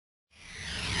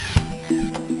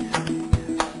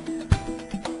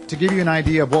To give you an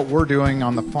idea of what we're doing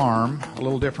on the farm, a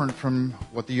little different from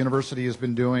what the university has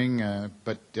been doing,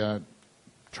 but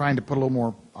trying to put a little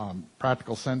more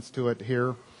practical sense to it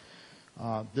here.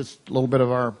 This little bit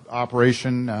of our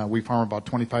operation, we farm about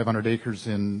 2,500 acres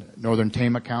in northern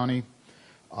Tama County.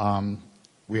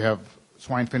 We have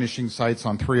swine finishing sites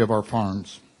on 3 of our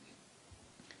farms.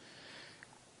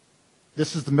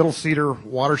 This is the Middle Cedar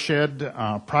Watershed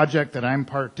project that I'm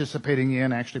participating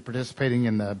in, actually participating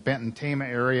in the Benton-Tama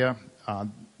area.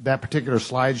 That particular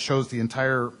slide shows the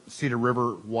entire Cedar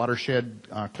River watershed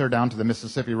clear down to the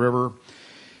Mississippi River.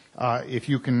 If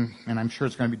you can, and I'm sure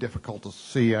it's going to be difficult to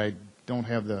see, I don't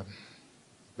have the,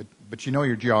 but you know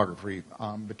your geography.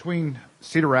 Between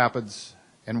Cedar Rapids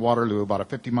and Waterloo, about a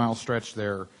 50-mile stretch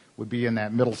there would be in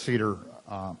that Middle Cedar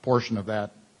portion of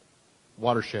that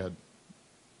watershed.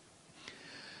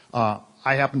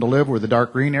 I happen to live where the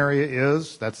dark green area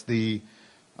is. That's the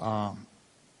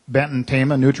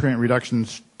Benton-Tama nutrient reduction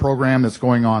program that's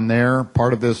going on there,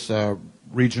 part of this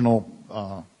regional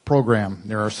program.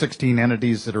 There are 16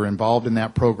 entities that are involved in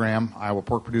that program. Iowa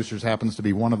Pork Producers happens to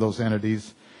be one of those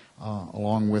entities,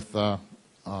 along with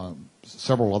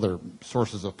several other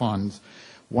sources of funds.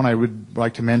 One I would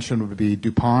like to mention would be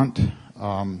DuPont.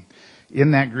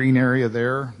 In that green area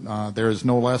there, there is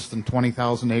no less than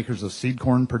 20,000 acres of seed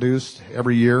corn produced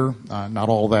every year. Not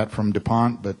all that from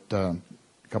DuPont, but a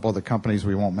couple other companies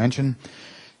we won't mention.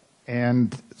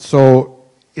 And so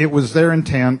it was their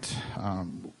intent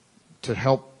to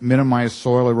help minimize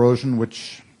soil erosion,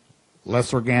 which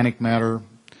less organic matter,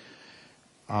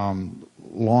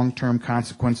 long-term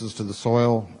consequences to the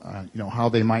soil, how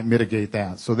they might mitigate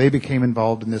that. So they became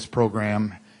involved in this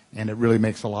program, and it really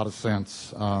makes a lot of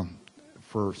sense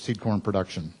for seed corn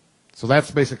production. So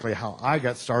that's basically how I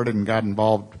got started and got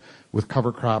involved with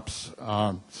cover crops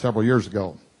several years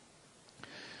ago.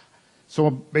 So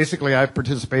basically I've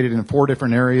participated in 4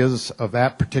 different areas of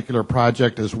that particular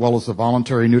project, as well as the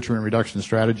voluntary nutrient reduction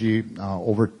strategy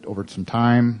over some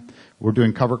time. We're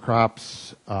doing cover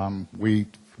crops. We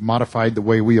modified the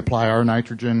way we apply our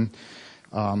nitrogen.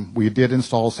 We did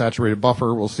install a saturated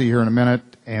buffer, we'll see here in a minute,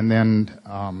 and then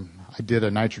I did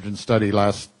a nitrogen study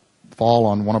last fall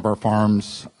on one of our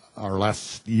farms, or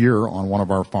last year on one of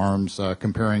our farms,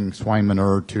 comparing swine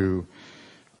manure to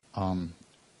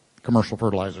commercial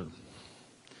fertilizer.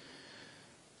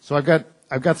 So I've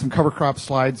got some cover crop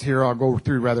slides here. I'll go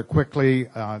through rather quickly.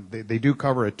 They do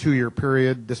cover a 2-year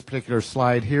period. This particular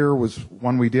slide here was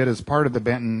one we did as part of the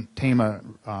Benton-Tama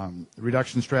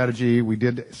reduction strategy. We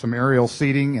did some aerial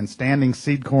seeding and standing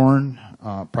seed corn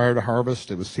prior to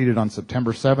harvest. It was seeded on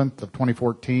September 7th of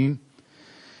 2014.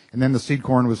 And then the seed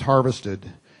corn was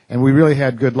harvested. And we really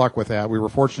had good luck with that. We were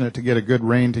fortunate to get a good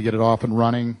rain to get it off and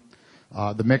running.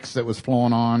 The mix that was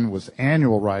flowing on was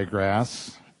annual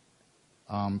ryegrass,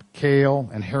 kale,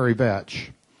 and hairy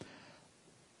vetch,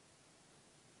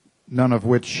 none of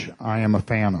which I am a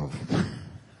fan of.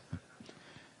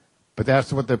 But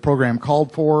that's what the program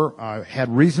called for.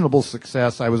 Had reasonable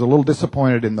success. I was a little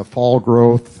disappointed in the fall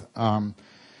growth, and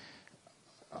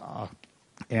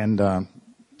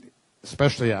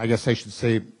especially, I guess I should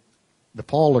say, the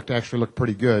fall actually looked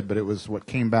pretty good, but it was what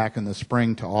came back in the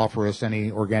spring to offer us any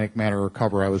organic matter or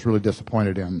cover I was really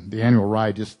disappointed in. The annual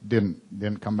rye just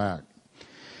didn't come back.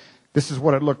 This is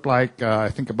what it looked like, I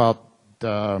think about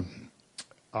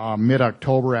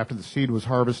mid-October after the seed was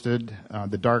harvested.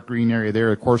 The dark green area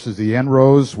there, of course, is the end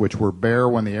rows, which were bare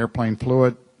when the airplane flew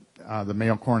it. The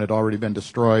male corn had already been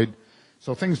destroyed.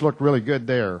 So things looked really good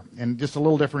there. And just a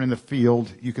little different in the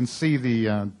field. You can see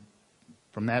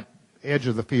from that edge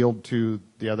of the field to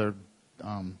the other,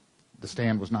 the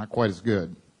stand was not quite as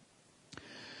good.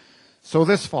 So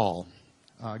this fall,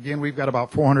 again, we've got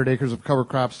about 400 acres of cover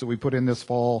crops that we put in this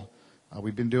fall.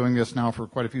 We've been doing this now for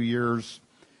quite a few years.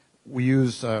 We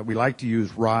like to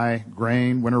use rye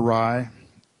grain. Winter rye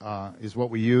is what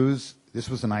we use. This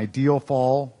was an ideal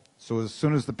fall. So as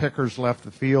soon as the pickers left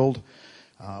the field,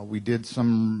 we did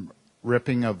some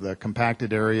ripping of the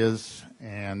compacted areas,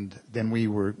 and then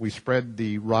we spread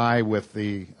the rye with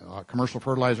the commercial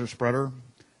fertilizer spreader.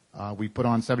 We put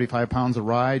on 75 pounds of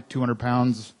rye, 200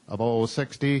 pounds of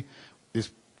 0060.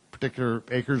 These particular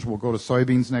acres will go to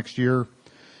soybeans next year.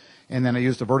 And then I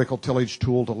used a vertical tillage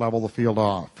tool to level the field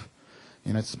off.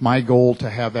 And it's my goal to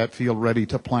have that field ready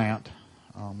to plant.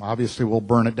 Obviously, we'll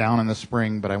burn it down in the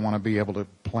spring, but I want to be able to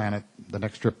plant it the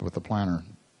next trip with the planter.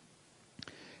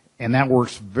 And that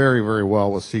works very, very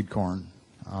well with seed corn.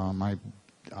 And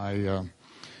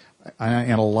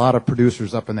a lot of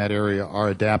producers up in that area are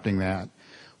adapting that.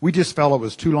 We just felt it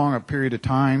was too long a period of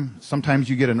time. Sometimes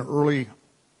you get an early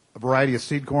a variety of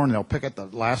seed corn. They'll pick it the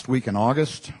last week in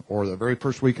August or the very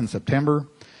first week in September.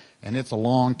 And it's a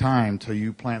long time till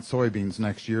you plant soybeans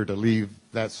next year to leave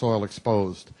that soil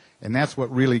exposed. And that's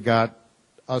what really got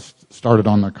us started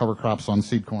on the cover crops on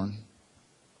seed corn.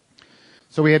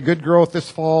 So we had good growth this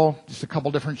fall, just a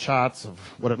couple different shots of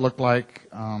what it looked like.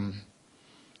 Actually,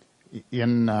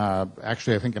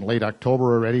 I think in late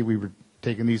October already, we were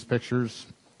taking these pictures.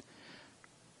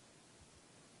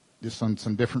 Just on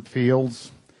some different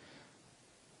fields.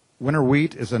 Winter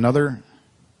wheat is another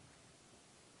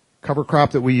cover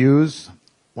crop that we use.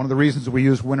 One of the reasons we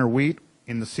use winter wheat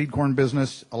in the seed corn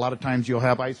business, a lot of times you'll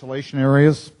have isolation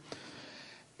areas.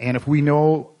 And if we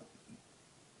know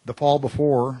the fall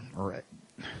before, or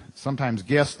sometimes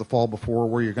guess the fall before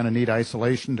where you're going to need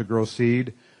isolation to grow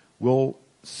seed, we'll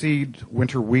seed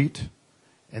winter wheat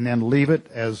and then leave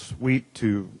it as wheat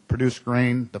to produce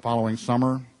grain the following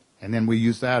summer. And then we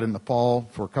use that in the fall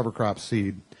for cover crop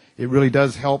seed. It really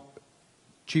does help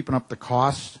cheapen up the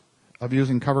cost of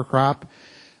using cover crop.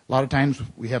 A lot of times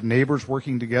we have neighbors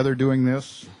working together doing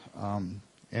this, and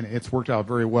it's worked out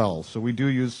very well. So we do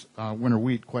use winter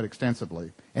wheat quite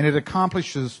extensively. And it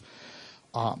accomplishes,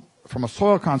 from a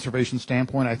soil conservation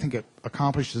standpoint, I think it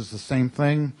accomplishes the same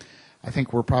thing. I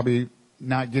think we're probably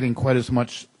not getting quite as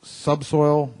much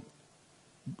subsoil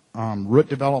root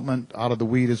development out of the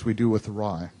wheat as we do with the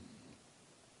rye.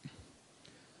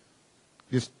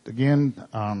 Just again,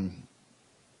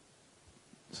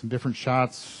 some different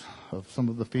shots of some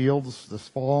of the fields this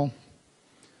fall.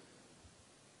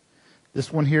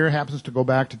 This one here happens to go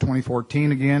back to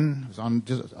 2014 again. It was on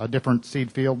just a different seed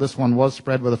field. This one was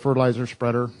spread with a fertilizer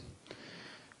spreader.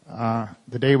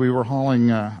 The day we were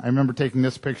hauling, I remember taking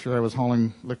this picture. I was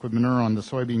hauling liquid manure on the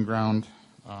soybean ground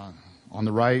on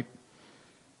the right,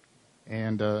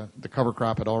 and the cover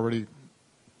crop had already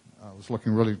was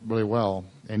looking really, really well.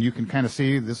 And you can kind of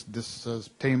see this is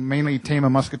mainly Tama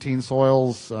muscatine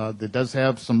soils. That does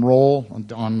have some roll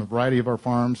on a variety of our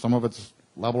farms. Some of it's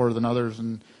leveler than others,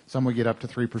 and some we get up to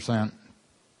 3%.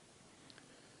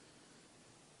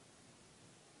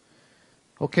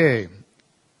 Okay,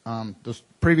 those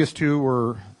previous two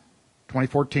were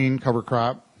 2014 cover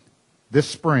crop. This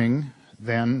spring,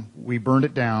 then, we burned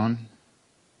it down.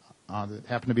 It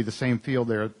happened to be the same field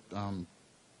there.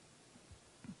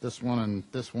 This one and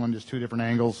this one, just two different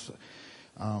angles.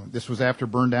 This was after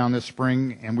burn down this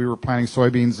spring, and we were planting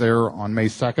soybeans there on May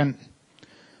 2nd.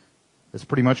 That's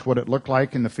pretty much what it looked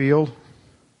like in the field.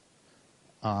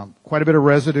 Quite a bit of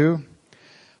residue.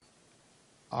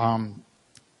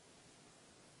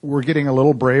 We're getting a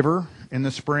little braver in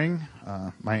the spring.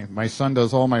 My son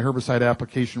does all my herbicide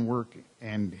application work,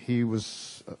 and he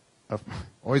was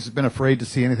always been afraid to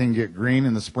see anything get green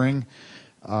in the spring.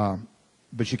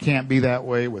 But you can't be that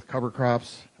way with cover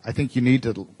crops. I think you need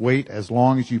to wait as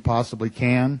long as you possibly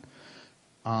can.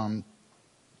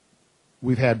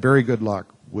 We've had very good luck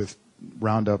with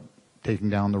Roundup taking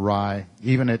down the rye,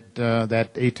 even at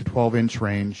that 8 to 12 inch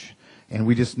range, and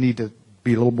we just need to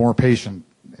be a little more patient.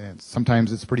 And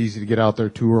sometimes it's pretty easy to get out there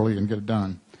too early and get it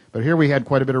done. But here we had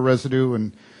quite a bit of residue,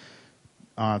 and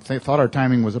thought our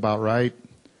timing was about right.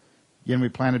 Again, we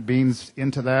planted beans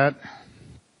into that.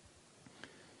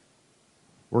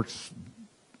 Works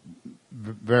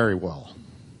very well.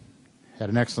 Had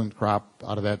an excellent crop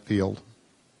out of that field.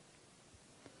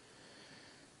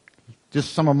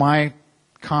 Just some of my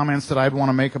comments that I'd want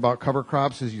to make about cover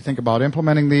crops as you think about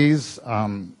implementing these.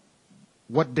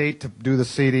 What date to do the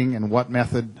seeding and what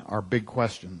method are big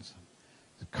questions.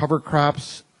 The cover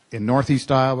crops in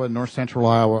northeast Iowa and north central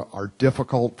Iowa are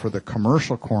difficult for the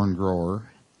commercial corn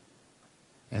grower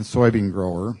and soybean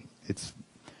grower. It's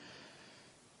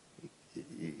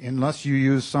unless you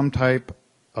use some type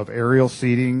of aerial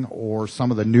seeding or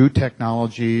some of the new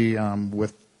technology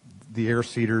with the air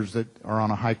seeders that are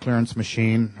on a high clearance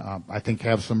machine, I think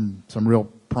have some real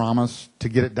promise to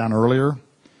get it done earlier.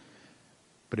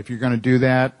 But if you're going to do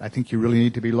that, I think you really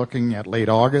need to be looking at late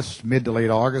August, mid to late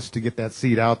August, to get that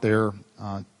seed out there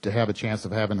to have a chance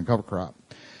of having a cover crop.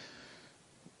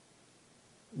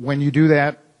 When you do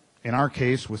that, in our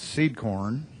case with seed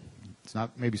corn, it's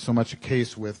not maybe so much a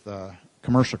case with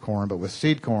commercial corn, but with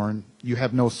seed corn, you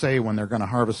have no say when they're going to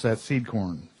harvest that seed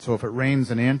corn. So if it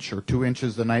rains an inch or 2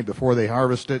 inches the night before they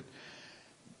harvest it,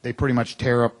 they pretty much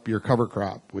tear up your cover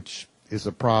crop, which is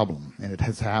a problem, and it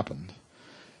has happened.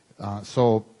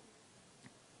 So,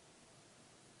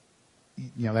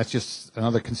 you know, that's just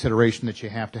another consideration that you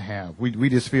have to have. We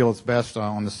just feel it's best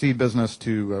on the seed business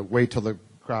to wait till the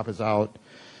crop is out,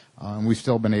 and we've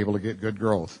still been able to get good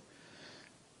growth.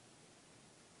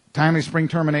 Timely spring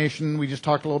termination, we just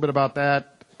talked a little bit about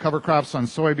that. Cover crops on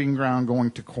soybean ground going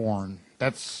to corn.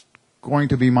 that's going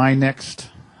to be my next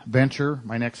venture,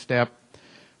 my next step.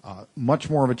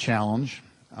 Much more of a challenge,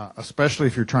 especially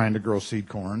if you're trying to grow seed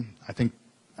corn. I think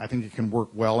it can work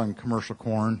well in commercial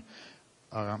corn.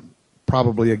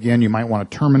 Probably, again, you might want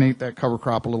to terminate that cover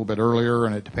crop a little bit earlier,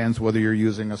 and it depends whether you're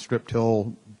using a strip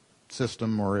till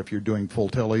system or if you're doing full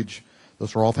tillage.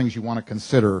 Those are all things you want to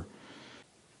consider.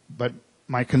 But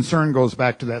my concern goes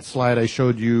back to that slide I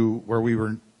showed you where we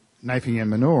were knifing in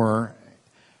manure.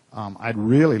 I'd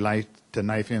really like to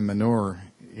knife in manure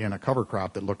in a cover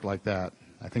crop that looked like that.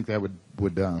 I think that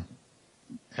would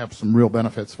have some real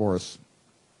benefits for us.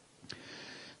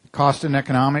 Cost and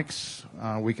economics,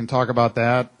 we can talk about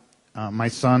that. My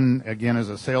son, again, is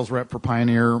a sales rep for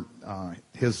Pioneer.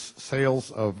 His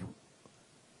sales of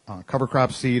cover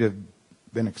crop seed have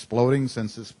been exploding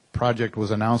since this project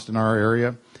was announced in our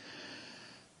area.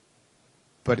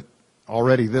 But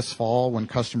already this fall, when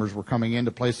customers were coming in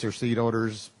to place their seed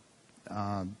orders,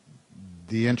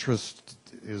 the interest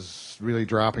is really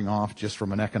dropping off just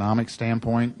from an economic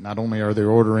standpoint. Not only are they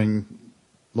ordering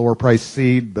lower priced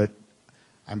seed, but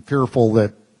I'm fearful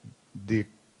that the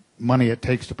money it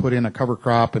takes to put in a cover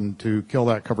crop and to kill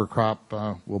that cover crop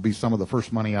will be some of the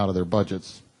first money out of their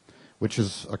budgets, which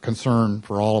is a concern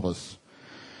for all of us.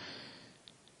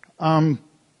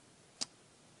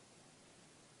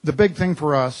 The big thing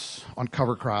for us on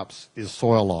cover crops is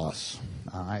soil loss.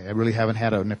 I really haven't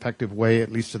had an effective way,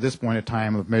 at least to this point in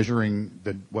time, of measuring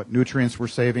what nutrients we're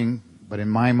saving. But in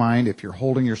my mind, if you're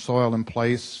holding your soil in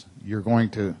place, you're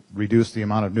going to reduce the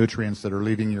amount of nutrients that are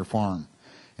leaving your farm.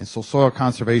 And so soil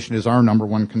conservation is our number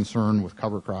one concern with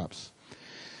cover crops.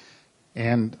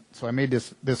 And so I made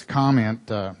this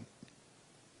comment.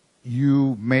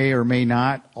 You may or may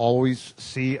not always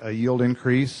see a yield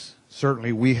increase.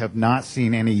 Certainly we have not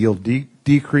seen any yield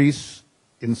decrease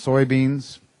in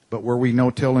soybeans, but where we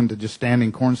no-till into just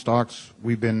standing corn stalks,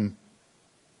 we've been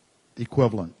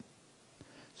equivalent.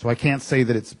 So I can't say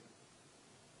that it's,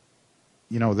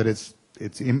 that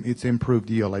it's improved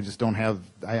yield. I just don't have,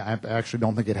 I actually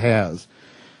don't think it has.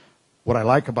 What I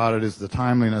like about it is the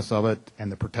timeliness of it and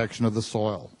the protection of the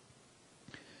soil.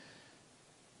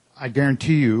 I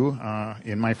guarantee you,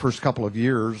 in my first couple of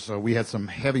years, we had some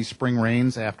heavy spring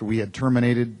rains after we had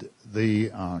terminated the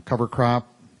cover crop,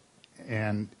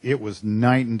 and it was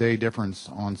night and day difference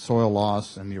on soil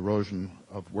loss and the erosion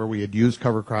of where we had used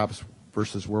cover crops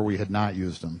versus where we had not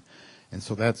used them. And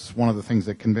so that's one of the things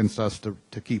that convinced us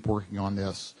to keep working on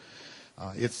this.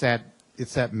 It's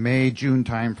that May, June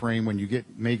time frame when you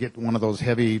may get one of those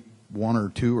heavy 1 or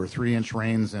 2 or 3 inch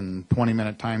rains in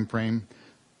 20-minute time frame.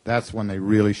 That's when they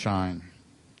really shine.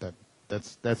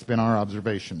 That's been our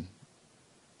observation.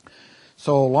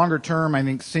 So longer term, I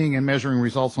think seeing and measuring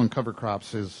results on cover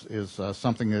crops is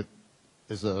something that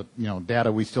is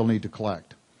data we still need to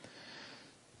collect.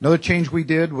 Another change we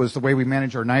did was the way we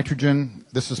manage our nitrogen.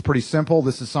 This is pretty simple.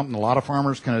 This is something a lot of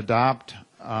farmers can adopt.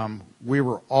 We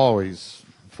were always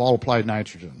fall applied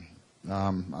nitrogen.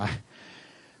 I'm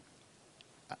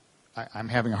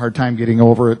having a hard time getting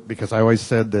over it because I always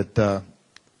said that the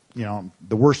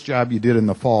worst job you did in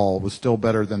the fall was still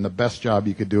better than the best job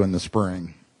you could do in the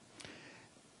spring.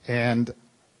 And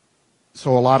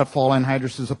so a lot of fall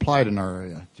anhydrous is applied in our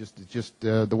area, just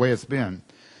the way it's been.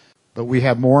 But we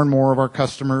have more and more of our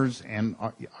customers and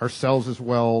ourselves as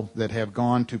well that have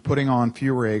gone to putting on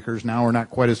fewer acres. Now we're not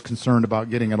quite as concerned about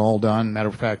getting it all done. Matter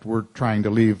of fact, we're trying to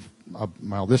leave,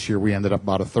 this year we ended up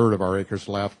about 1/3 of our acres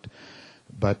left.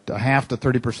 But half to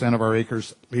 30% of our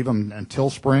acres, leave them until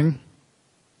spring.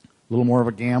 A little more of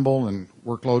a gamble and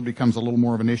workload becomes a little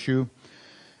more of an issue.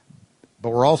 But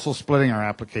we're also splitting our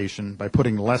application by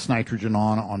putting less nitrogen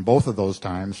on both of those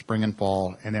times, spring and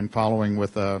fall, and then following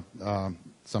with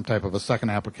some type of a second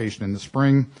application in the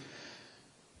spring.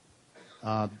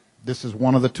 This is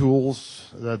one of the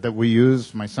tools that we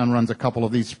use. My son runs a couple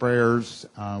of these sprayers.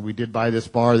 We did buy this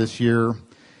bar this year,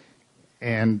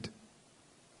 and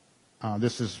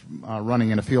this is running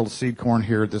in a field of seed corn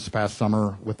here this past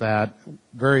summer with that.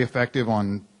 Very effective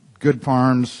on good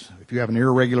farms. If you have an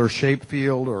irregular shaped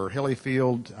field or hilly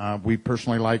field, we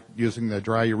personally like using the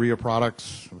dry urea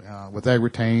products with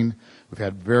Agritane. We've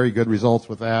had very good results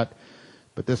with that.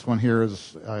 But this one here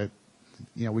is,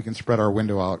 we can spread our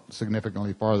window out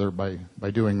significantly farther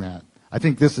by doing that. I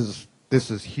think this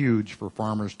is huge for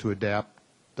farmers to adapt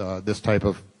this type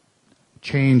of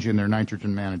change in their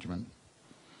nitrogen management.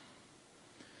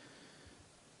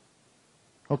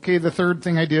 Okay, the third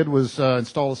thing I did was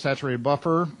install a saturated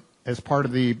buffer as part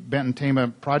of the Benton-Tama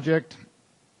project.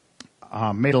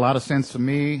 Made a lot of sense to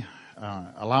me.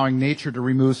 Allowing nature to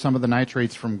remove some of the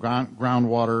nitrates from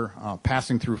groundwater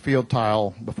passing through field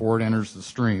tile before it enters the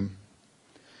stream.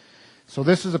 So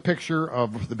this is a picture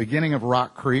of the beginning of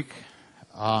Rock Creek.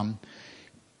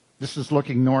 This is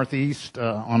looking northeast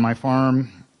on my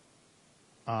farm.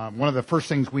 One of the first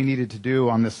things we needed to do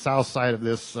on the south side of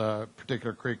this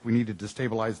particular creek, we needed to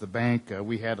stabilize the bank.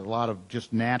 We had a lot of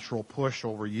just natural push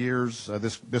over years.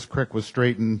 This creek was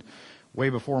straightened way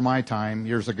before my time,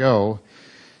 years ago.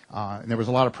 And there was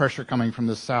a lot of pressure coming from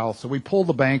the south. So we pulled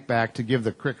the bank back to give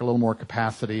the creek a little more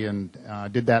capacity, and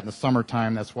did that in the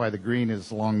summertime. That's why the green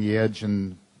is along the edge.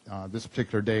 And this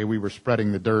particular day, we were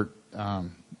spreading the dirt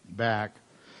back.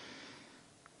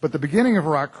 But the beginning of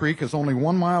Rock Creek is only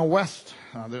 1 mile west.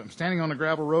 I'm standing on a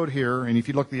gravel road here, and if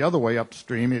you look the other way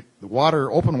upstream,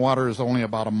 open water is only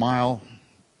about a mile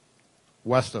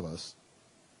west of us.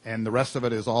 And the rest of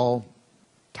it is all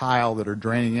tile that are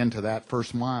draining into that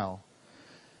first mile.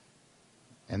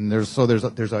 And there's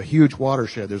a huge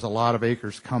watershed. There's a lot of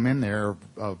acres come in there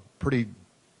of pretty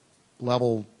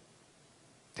level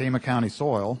Tama County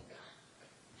soil.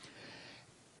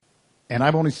 And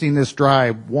I've only seen this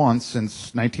dry once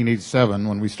since 1987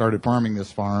 when we started farming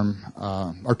this farm,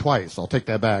 or twice. I'll take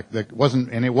that back. It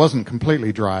wasn't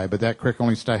completely dry, but that creek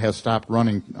only has stopped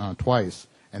running twice.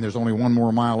 And there's only 1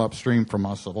 more mile upstream from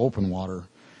us of open water.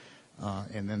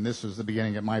 And then this is the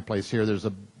beginning at my place here. There's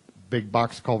a big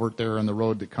box culvert there in the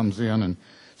road that comes in. And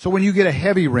so when you get a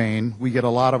heavy rain, we get a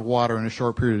lot of water in a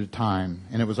short period of time.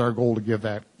 And it was our goal to give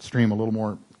that stream a little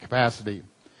more capacity.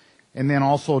 And then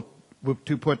also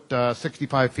to put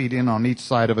 65 feet in on each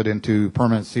side of it into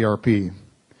permanent CRP.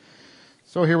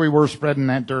 So here we were spreading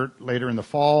that dirt later in the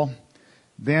fall.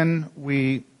 Then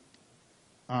we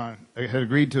had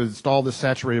agreed to install the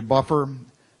saturated buffer.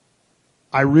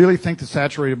 I really think the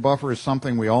saturated buffer is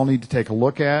something we all need to take a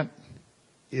look at.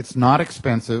 It's not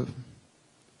expensive.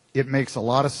 It makes a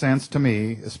lot of sense to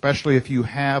me, especially if you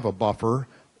have a buffer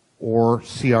or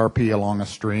CRP along a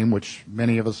stream, which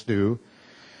many of us do.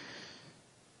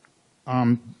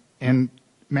 And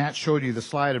Matt showed you the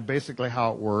slide of basically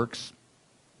how it works.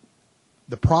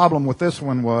 The problem with this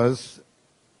one was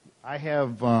I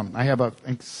have I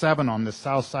think 7 on the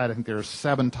south side. I think there are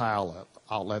 7 tile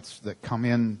outlets that come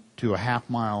in to a half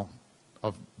mile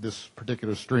of this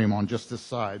particular stream on just this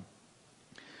side.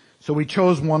 So we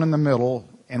chose one in the middle,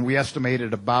 and we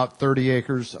estimated about 30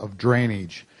 acres of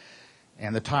drainage.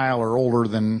 And the tile are older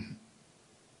than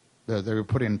they were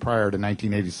put in prior to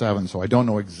 1987, so I don't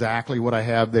know exactly what I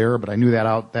have there, but I knew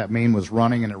that main was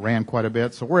running, and it ran quite a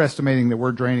bit. So we're estimating that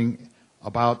we're draining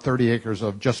about 30 acres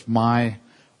of just my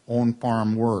own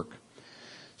farm work.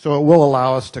 So it will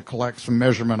allow us to collect some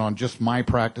measurement on just my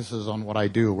practices on what I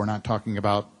do. We're not talking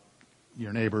about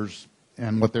your neighbors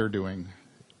and what they're doing,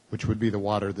 which would be the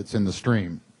water that's in the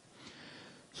stream.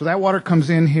 So that water comes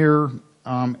in here,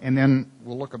 and then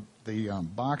we'll look at the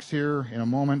box here in a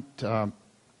moment.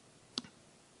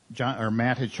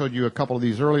 Matt had showed you a couple of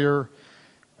these earlier.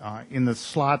 In the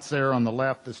slots there on the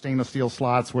left, the stainless steel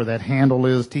slots where that handle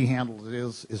is, T-handle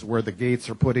is where the gates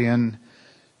are put in.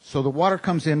 So the water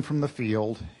comes in from the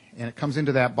field, and it comes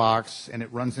into that box, and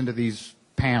it runs into these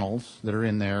panels that are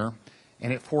in there,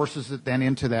 and it forces it then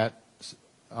into that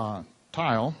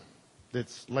tile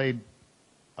that's laid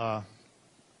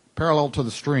parallel to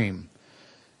the stream.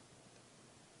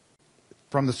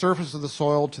 From the surface of the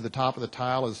soil to the top of the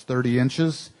tile is 30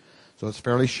 inches, so it's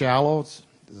fairly shallow. It's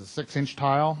a 6-inch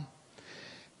tile,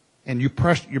 and you're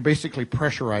basically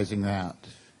pressurizing that.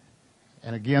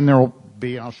 And again, there will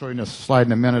be, I'll show you in a slide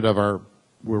in a minute,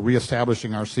 we're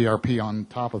reestablishing our CRP on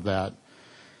top of that.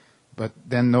 But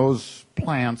then those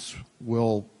plants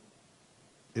will,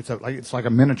 it's like a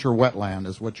miniature wetland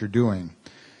is what you're doing.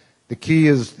 The key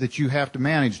is that you have to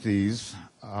manage these.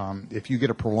 If you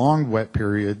get a prolonged wet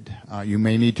period, you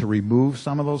may need to remove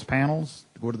some of those panels,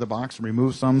 go to the box and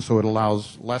remove some so it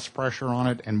allows less pressure on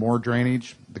it and more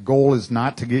drainage. The goal is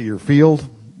not to get your field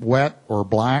wet or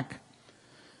black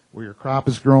where your crop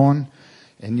is growing,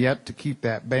 and yet to keep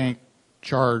that bank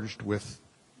charged with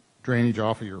drainage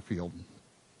off of your field.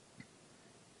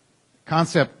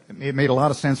 Concept, it made a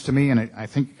lot of sense to me, and I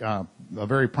think a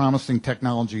very promising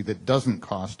technology that doesn't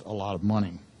cost a lot of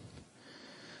money.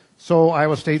 So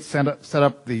Iowa State set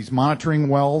up these monitoring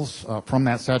wells from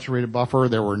that saturated buffer.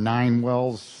 There were 9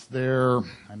 wells there.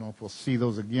 I don't know if we'll see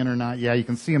those again or not. Yeah, you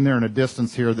can see them there in a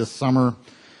distance here this summer.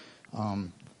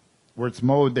 Where it's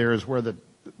mowed there is where the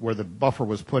buffer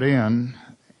was put in,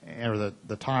 or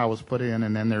the tile was put in,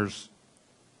 and then there's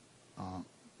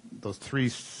there's 3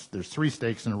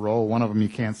 stakes in a row. One of them you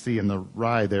can't see in the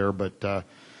rye there, but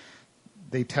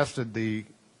they tested the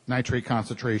nitrate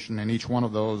concentration in each one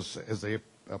of those as they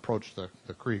approached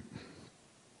the creek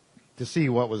to see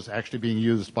what was actually being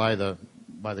used by the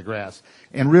by the grass.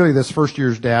 And really, this first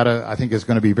year's data, I think, is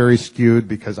going to be very skewed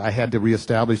because I had to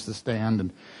reestablish the stand,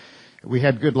 and we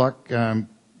had good luck.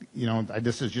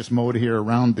 This is just mowed here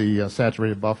around the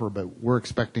saturated buffer, but we're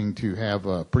expecting to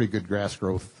have pretty good grass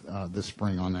growth this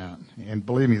spring on that. And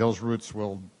believe me, those roots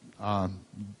will,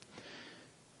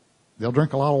 they'll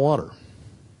drink a lot of water.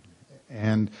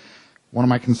 And one of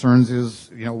my concerns is,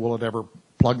 will it ever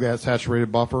plug that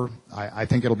saturated buffer? I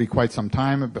think it'll be quite some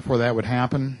time before that would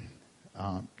happen.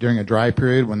 During a dry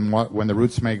period when the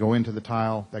roots may go into the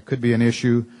tile, that could be an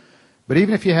issue. But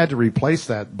even if you had to replace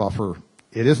that buffer,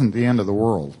 it isn't the end of the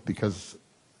world because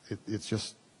it's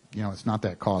just, it's not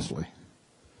that costly.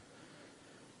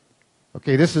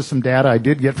 Okay, this is some data I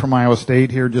did get from Iowa State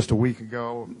here just a week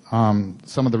ago.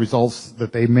 Some of the results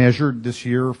that they measured this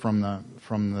year from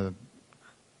the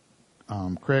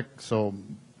creek. So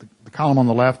the column on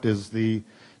the left is the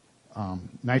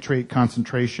nitrate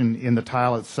concentration in the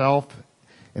tile itself,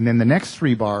 and then the next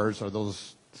 3 bars are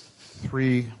those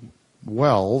 3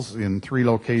 wells in 3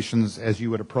 locations as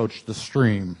you would approach the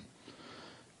stream.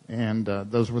 And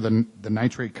those were the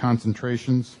nitrate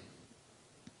concentrations.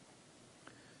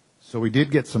 So we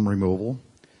did get some removal.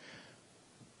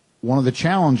 One of the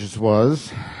challenges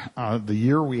was the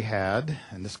year we had,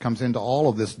 and this comes into all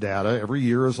of this data, every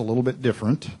year is a little bit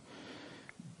different,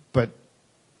 but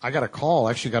I got a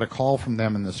call from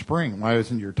them in the spring. Why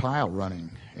isn't your tile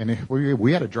running? And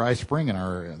we had a dry spring in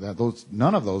our area.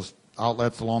 None of those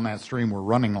outlets along that stream were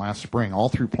running last spring, all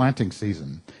through planting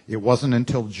season. It wasn't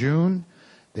until June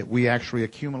that we actually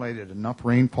accumulated enough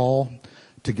rainfall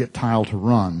to get tile to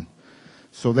run.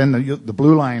 So then the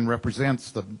blue line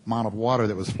represents the amount of water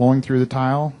that was flowing through the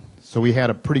tile. So we had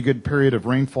a pretty good period of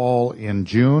rainfall in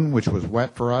June, which was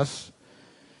wet for us.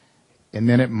 And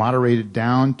then it moderated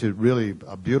down to really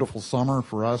a beautiful summer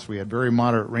for us. We had very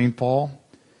moderate rainfall.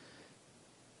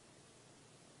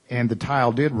 And the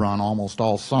tile did run almost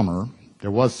all summer.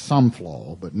 There was some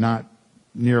flow, but not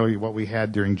nearly what we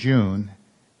had during June.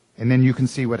 And then you can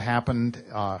see what happened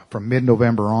from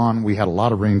mid-November on. We had a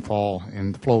lot of rainfall,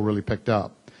 and the flow really picked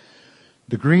up.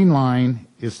 The green line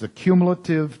is the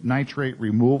cumulative nitrate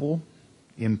removal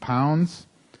in pounds.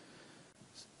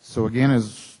 So again,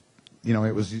 as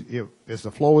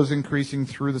the flow was increasing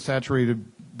through the saturated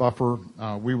buffer,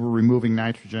 we were removing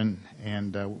nitrogen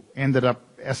and ended up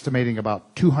estimating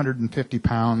about 250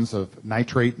 pounds of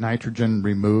nitrogen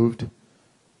removed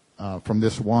from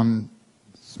this one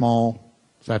small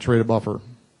saturated buffer.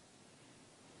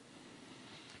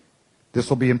 This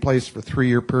will be in place for a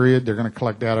 3-year period. They're going to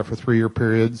collect data for 3-year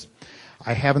periods.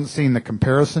 I haven't seen the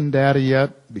comparison data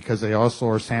yet because they also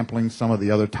are sampling some of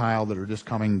the other tile that are just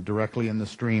coming directly in the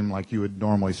stream like you would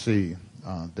normally see.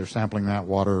 They're sampling that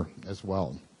water as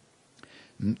well.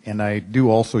 And I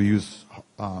do also use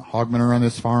hog manure on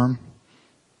this farm.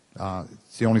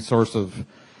 It's the only source of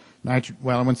nitrogen.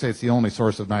 Well, I wouldn't say it's the only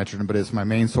source of nitrogen, but it's my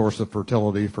main source of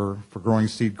fertility for growing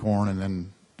seed corn and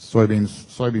then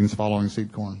soybeans following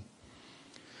seed corn.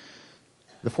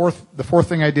 The fourth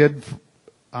thing I did,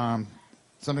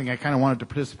 something I kind of wanted to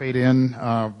participate in,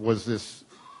 was this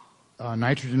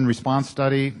nitrogen response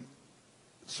study.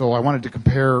 So I wanted to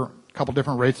compare a couple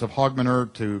different rates of hog manure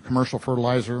to commercial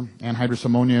fertilizer, anhydrous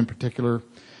ammonia in particular.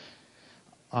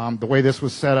 The way this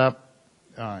was set up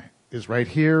is right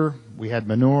here. We had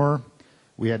manure.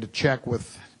 We had to check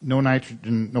with no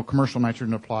nitrogen, no commercial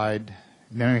nitrogen applied.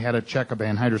 And then we had a check of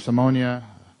anhydrous ammonia.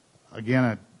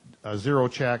 Again, a 0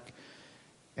 check.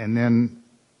 And then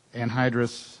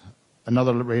anhydrous,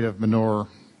 another rate of manure.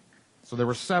 So there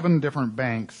were 7 different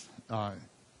banks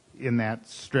in that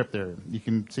strip there. You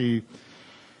can see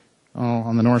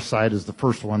on the north side is the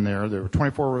first one there. There were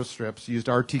 24 row strips, used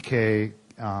RTK.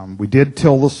 We did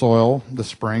till the soil this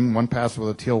spring, one pass with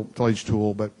a tillage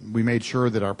tool, but we made sure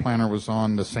that our planter was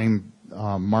on the same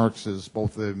marks as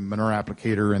both the manure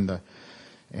applicator and the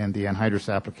anhydrous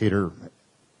applicator.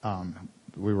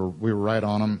 We were right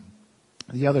on them.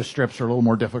 The other strips are a little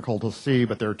more difficult to see,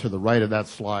 but they're to the right of that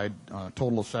slide, a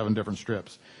total of 7 different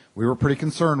strips. We were pretty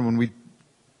concerned when we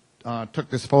took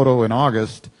this photo in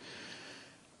August.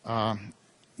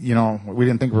 We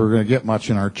didn't think we were going to get much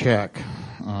in our check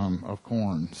of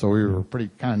corn, so we were pretty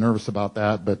kind of nervous about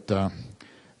that, but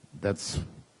that's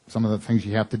some of the things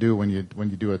you have to do when you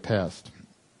do a test.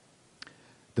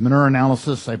 The manure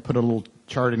analysis, I put a little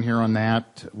chart in here on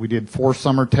that. We did 4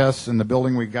 summer tests in the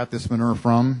building we got this manure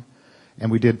from, and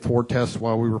we did 4 tests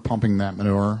while we were pumping that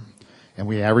manure, and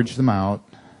we averaged them out.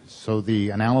 So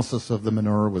the analysis of the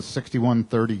manure was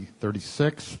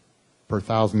 61:30:36 per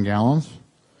 1,000 gallons.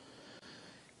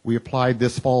 We applied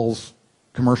this fall's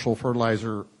commercial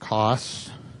fertilizer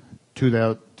costs to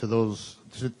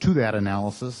to that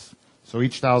analysis. So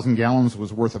each 1,000 gallons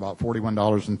was worth about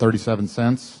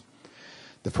 $41.37.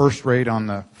 The first rate on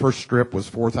the first strip was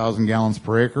 4,000 gallons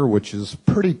per acre, which is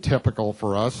pretty typical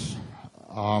for us.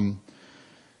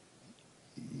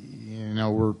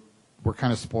 We're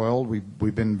kind of spoiled.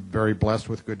 We've been very blessed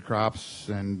with good crops,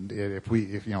 and if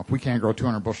we can't grow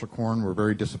 200 bushel corn, we're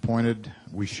very disappointed.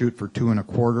 We shoot for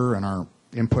 2.25, and our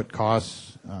input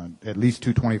costs at least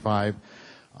 225.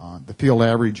 The field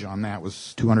average on that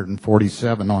was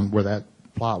 247 on where that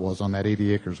plot was on that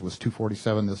 80 acres was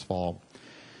 247 this fall.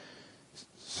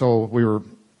 So we were,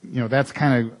 that's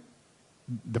kind of,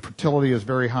 the fertility is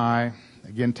very high.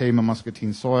 Again, Tama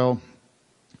muscatine soil.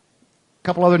 A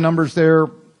couple other numbers there.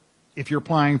 If you're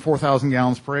applying 4,000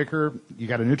 gallons per acre, you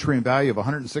got a nutrient value of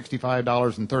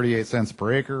 $165.38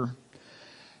 per acre.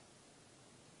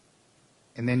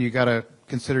 And then you got to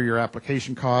consider your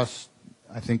application costs.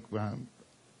 I think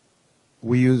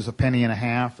we use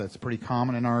 $0.015. That's pretty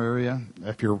common in our area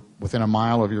if you're within a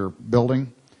mile of your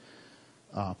building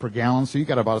per gallon. So you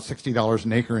got about $60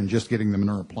 an acre in just getting the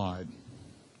manure applied.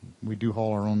 We do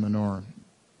haul our own manure.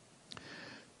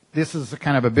 This is a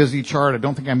kind of a busy chart. I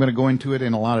don't think I'm going to go into it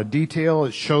in a lot of detail.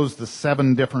 It shows the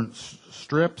 7 different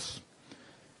strips.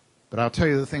 But I'll tell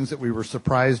you the things that we were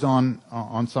surprised on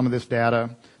some of this data.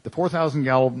 The 4,000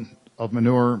 gallon of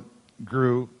manure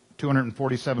grew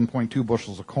 247.2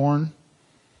 bushels of corn.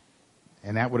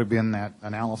 And that would have been that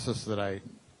analysis that I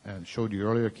showed you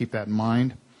earlier. Keep that in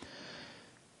mind.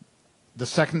 The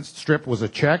second strip was a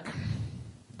check.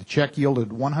 The check yielded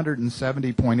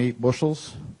 170.8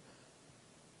 bushels.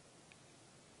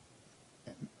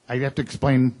 I have to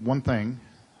explain one thing,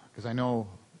 because I know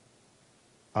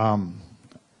I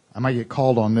might get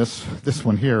called on this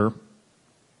one here.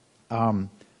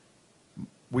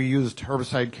 We used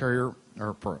herbicide carrier,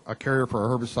 or for a carrier for a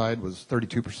herbicide was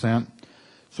 32%.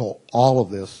 So all of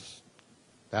this,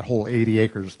 that whole 80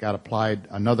 acres, got applied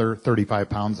another 35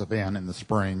 pounds of N in the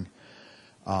spring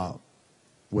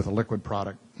with a liquid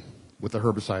product with the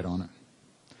herbicide on it.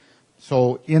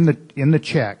 So in the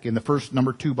check, in the first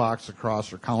number 2 box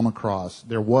across or column across,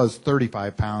 there was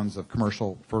 35 pounds of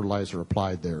commercial fertilizer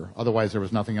applied there. Otherwise, there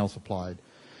was nothing else applied.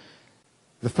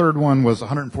 The third one was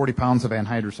 140 pounds of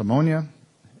anhydrous ammonia,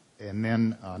 and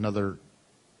then another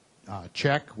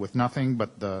check with nothing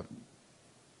but the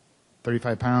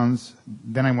 35 pounds.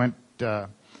 Then I went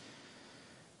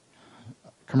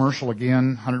commercial again,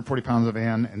 140 pounds of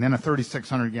N, and then a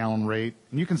 3,600 gallon rate.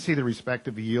 And you can see the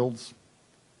respective yields.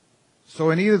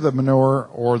 So in either the manure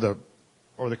or the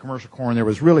commercial corn, there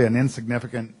was really an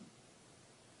insignificant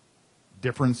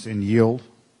difference in yield.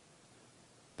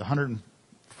 The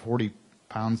 140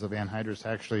 pounds of anhydrous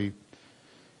actually,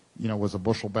 was a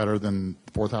bushel better than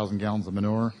 4,000 gallons of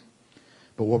manure.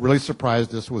 But what really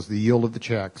surprised us was the yield of the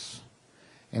checks.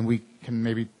 And we can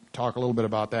maybe talk a little bit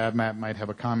about that. Matt might have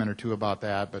a comment or two about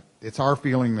that. But it's our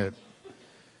feeling that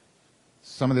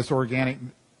some of this organic,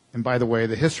 and by the way,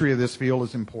 the history of this field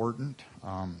is important.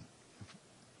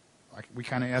 We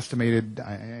kind of estimated,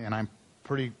 and I'm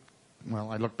pretty,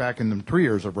 I look back in the 3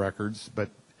 years of records, but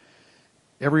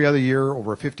every other year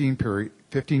over a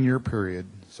 15-year period,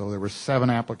 so there were 7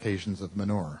 applications of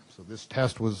manure. So this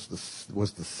test was the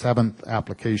 7th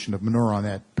application of manure on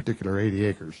that particular 80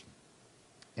 acres.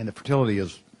 And the fertility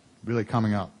is really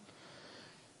coming up.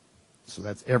 So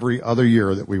that's every other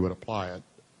year that we would apply it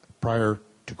prior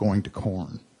to going to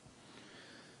corn.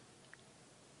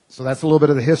 So that's a little bit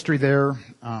of the history there.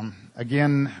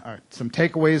 Again, some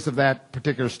takeaways of that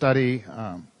particular study.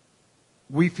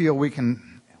 We feel we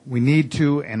need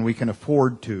to, and we can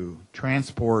afford to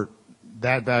transport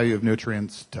that value of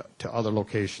nutrients to other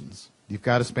locations. You've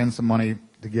got to spend some money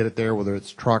to get it there, whether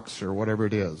it's trucks or whatever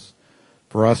it is.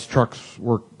 For us, trucks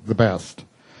work the best.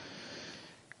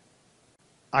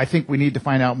 I think we need to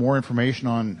find out more information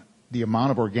on the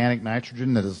amount of organic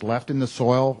nitrogen that is left in the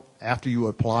soil after you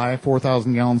apply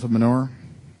 4,000 gallons of manure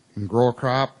and grow a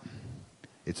crop.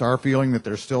 It's our feeling that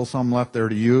there's still some left there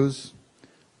to use.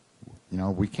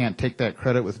 We can't take that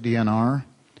credit with DNR,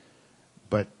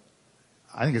 but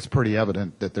I think it's pretty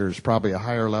evident that there's probably a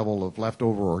higher level of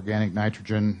leftover organic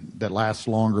nitrogen that lasts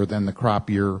longer than the crop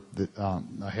year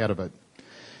ahead of it.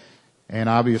 And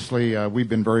obviously, we've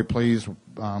been very pleased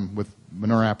with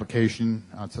manure application.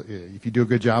 If you do a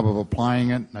good job of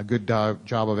applying it, a good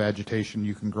job of agitation,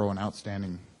 you can grow an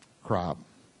outstanding crop.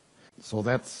 So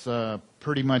that's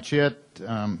pretty much it.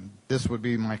 This would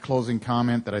be my closing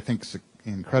comment that I think is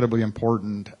incredibly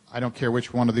important. I don't care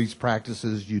which one of these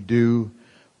practices you do.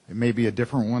 It may be a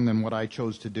different one than what I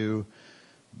chose to do,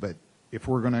 but if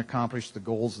we're going to accomplish the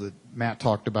goals that Matt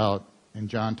talked about and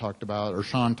John talked about or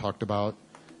Sean talked about,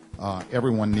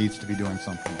 everyone needs to be doing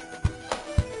something.